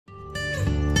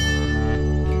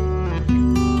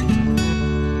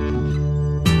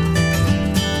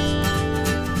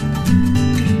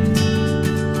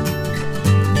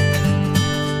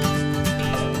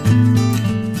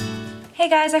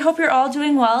guys, I hope you're all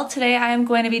doing well. Today I am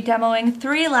going to be demoing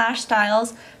 3 lash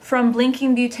styles from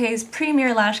Blinking Beaute's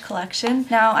Premier Lash Collection.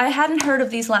 Now, I hadn't heard of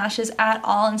these lashes at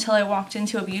all until I walked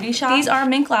into a beauty shop. These are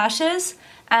mink lashes,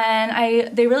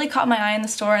 and they really caught my eye in the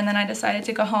store, and then I decided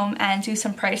to go home and do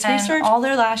some price research. All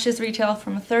their lashes retail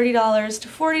from $30 to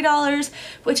 $40,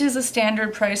 which is a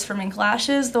standard price for mink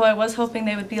lashes, though I was hoping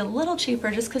they would be a little cheaper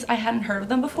just because I hadn't heard of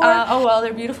them before. Oh well,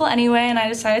 they're beautiful anyway, and I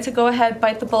decided to go ahead,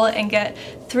 bite the bullet, and get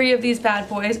 3 of these bad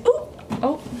boys. Ooh!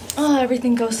 Oh,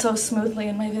 everything goes so smoothly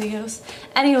in my videos.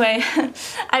 Anyway,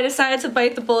 I decided to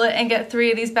bite the bullet and get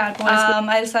 3 of these bad boys.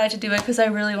 I decided to do it because I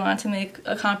really wanted to make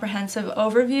a comprehensive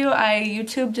overview. I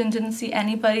YouTubed and didn't see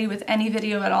anybody with any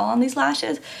video at all on these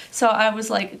lashes, so I was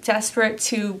like desperate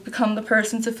to become the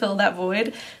person to fill that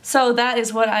void. So that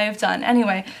is what I have done.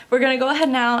 Anyway, we're gonna go ahead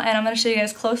now and I'm gonna show you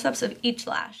guys close-ups of each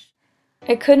lash.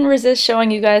 I couldn't resist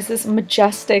showing you guys this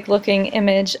majestic looking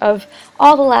image of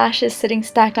all the lashes sitting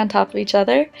stacked on top of each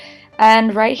other.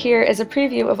 And right here is a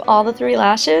preview of all the 3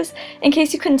 lashes. In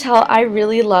case you couldn't tell, I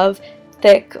really love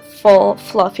thick, full,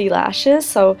 fluffy lashes,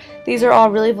 so these are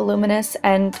all really voluminous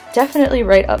and definitely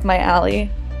right up my alley.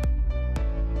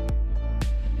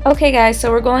 Okay guys,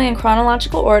 so we're going in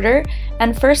chronological order,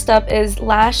 and first up is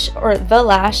the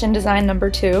lash in design number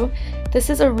 2.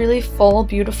 This is a really full,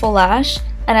 beautiful lash.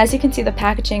 And as you can see, the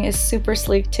packaging is super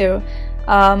sleek too.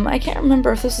 I can't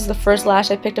remember if this was the first lash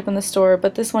I picked up in the store,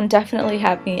 but this one definitely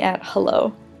had me at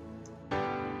hello.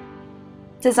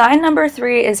 Design number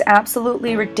 3 is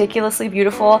absolutely ridiculously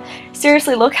beautiful.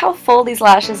 Seriously, look how full these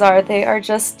lashes are. They are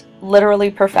just literally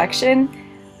perfection.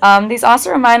 These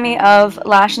also remind me of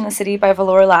Lash in the City by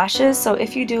Velour Lashes, so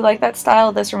if you do like that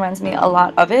style, this reminds me a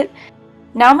lot of it.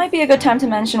 Now might be a good time to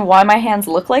mention why my hands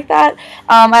look like that.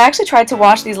 I actually tried to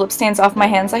wash these lip stains off my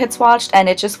hands I had swatched, and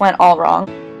it just went all wrong.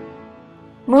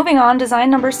 Moving on, design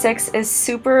number 6 is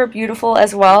super beautiful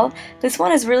as well. This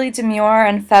one is really demure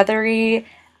and feathery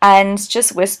and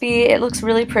just wispy. It looks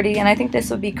really pretty, and I think this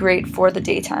would be great for the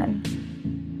daytime.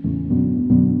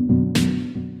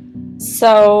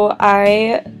 So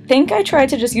I think I tried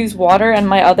to just use water and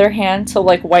my other hand to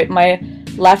like wipe my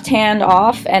left hand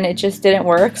off, and it just didn't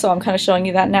work, so I'm kind of showing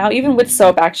you that now, even with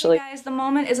soap actually. Hey guys, the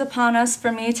moment is upon us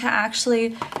for me to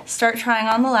actually start trying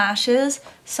on the lashes,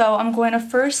 so I'm going to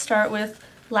first start with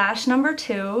lash number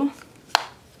 2.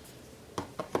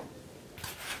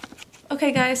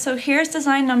 Okay guys, so here's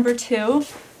design number 2.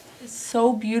 It's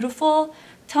so beautiful.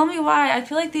 Tell me why. I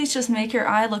feel like these just make your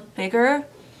eye look bigger,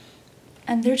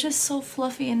 and they're just so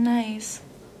fluffy and nice.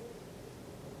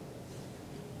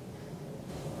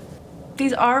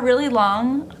 These are really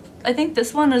long. I think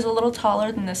this one is a little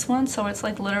taller than this one, so it's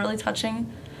like literally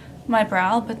touching my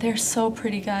brow, but they're so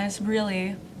pretty, guys,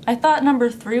 really. I thought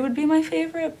number 3 would be my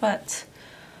favorite, but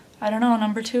I don't know,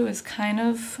 number 2 is kind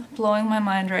of blowing my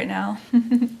mind right now.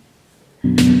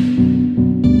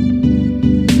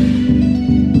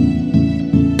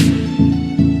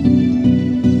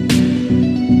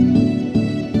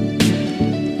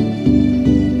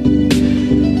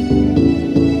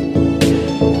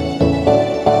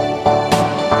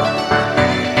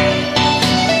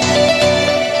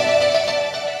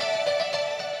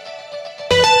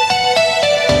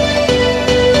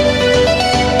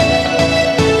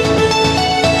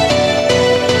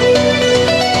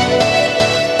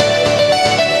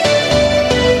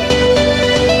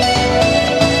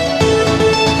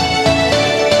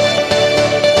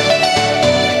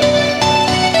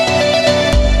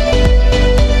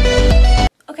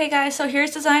 Okay guys, so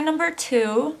here's design number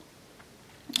 2.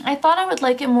 I thought I would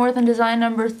like it more than design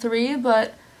number 3,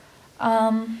 but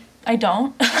I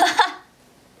don't.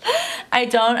 I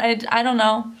don't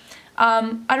know.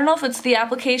 I don't know if it's the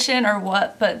application or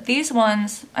what, but these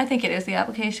ones, I think it is the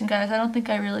application, guys. I don't think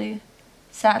I really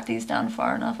sat these down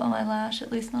far enough on my lash,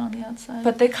 at least not on the outside.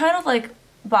 But they kind of like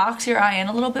box your eye in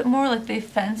a little bit more, like they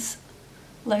fence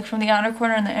like from the outer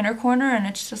corner and the inner corner, and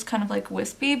it's just kind of like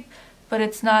wispy, but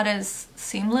it's not as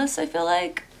seamless, I feel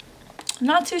like. I'm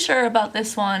not too sure about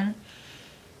this one,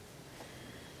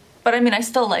 but I mean, I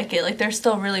still like it. Like, they're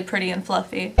still really pretty and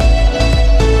fluffy.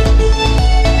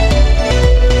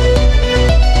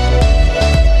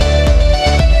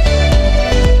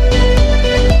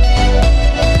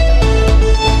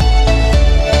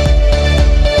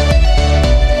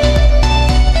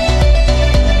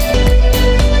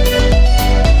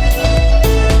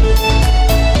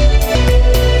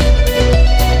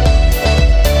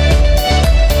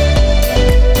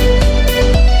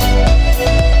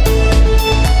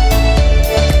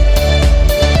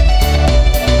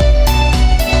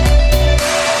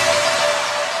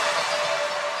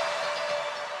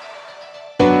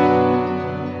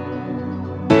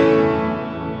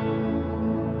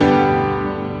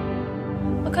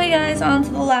 guys, on to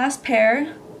the last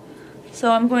pair.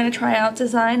 So I'm going to try out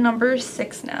design number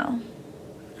 6 now.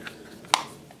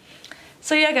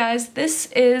 So yeah guys, this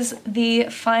is the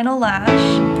final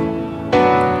lash.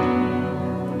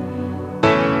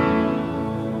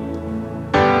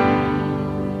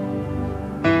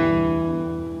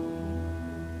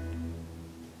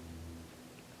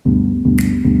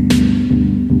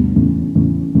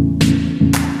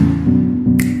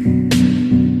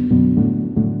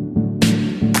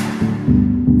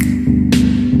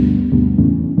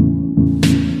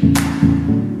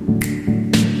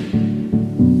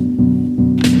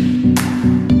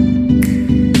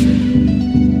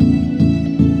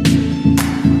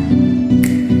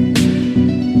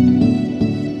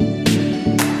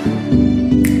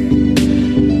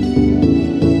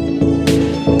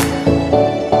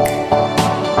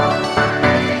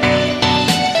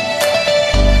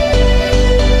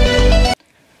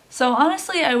 So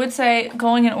honestly, I would say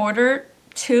going in order,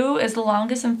 2 is the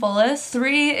longest and fullest.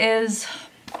 3 is,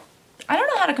 I don't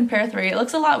know how to compare 3. It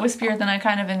looks a lot wispier than I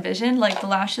kind of envisioned. Like the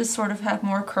lashes sort of have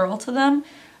more curl to them,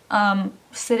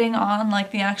 sitting on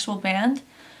like the actual band.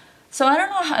 So I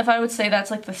don't know if I would say that's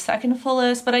like the second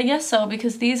fullest, but I guess so,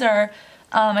 because these are,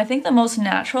 I think, the most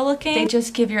natural looking. They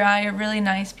just give your eye a really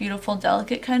nice, beautiful,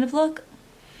 delicate kind of look.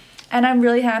 And I'm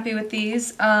really happy with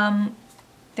these.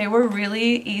 They were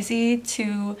really easy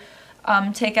to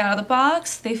take out of the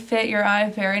box. They fit your eye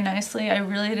very nicely. I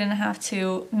really didn't have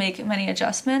to make many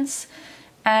adjustments.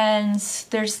 And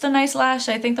they're just a nice lash.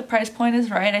 I think the price point is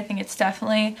right. I think it's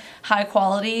definitely high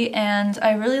quality and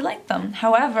I really like them.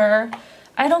 However,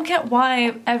 I don't get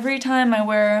why every time I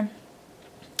wear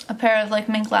a pair of like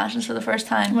mink lashes for the first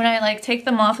time, when I like take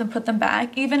them off and put them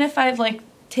back, even if I've like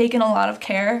taken a lot of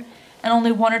care and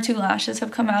only 1 or 2 lashes have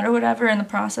come out or whatever in the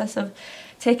process of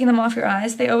taking them off your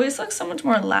eyes, they always look so much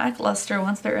more lackluster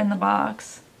once they're in the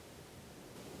box.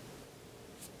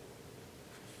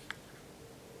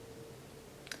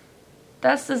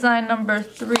 That's design number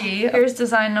 3. Here's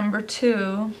design number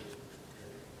 2.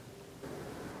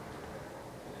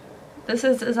 This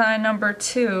is design number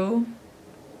 2.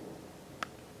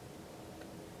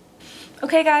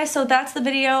 Okay guys, so that's the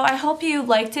video. I hope you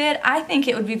liked it. I think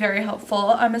it would be very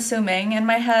helpful, I'm assuming. In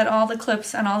my head, all the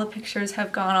clips and all the pictures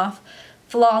have gone off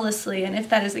flawlessly, and if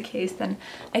that is the case, then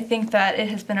I think that it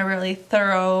has been a really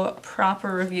thorough,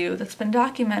 proper review that's been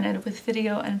documented with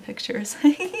video and pictures.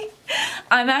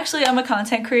 I'm a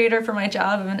content creator for my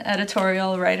job. I'm an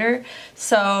editorial writer,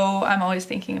 so I'm always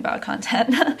thinking about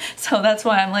content. So that's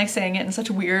why I'm like saying it in such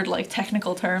weird like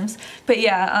technical terms. But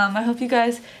yeah, I hope you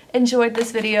guys enjoyed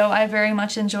this video. I very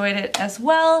much enjoyed it as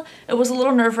well. It was a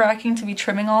little nerve-wracking to be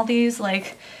trimming all these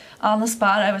like on the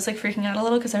spot. I was like freaking out a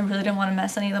little because I really didn't want to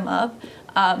mess any of them up.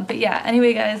 But yeah,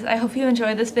 anyway guys, I hope you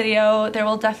enjoyed this video. There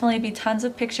will definitely be tons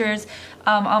of pictures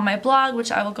on my blog,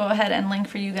 which I will go ahead and link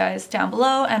for you guys down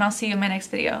below, and I'll see you in my next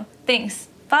video. Thanks,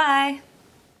 bye!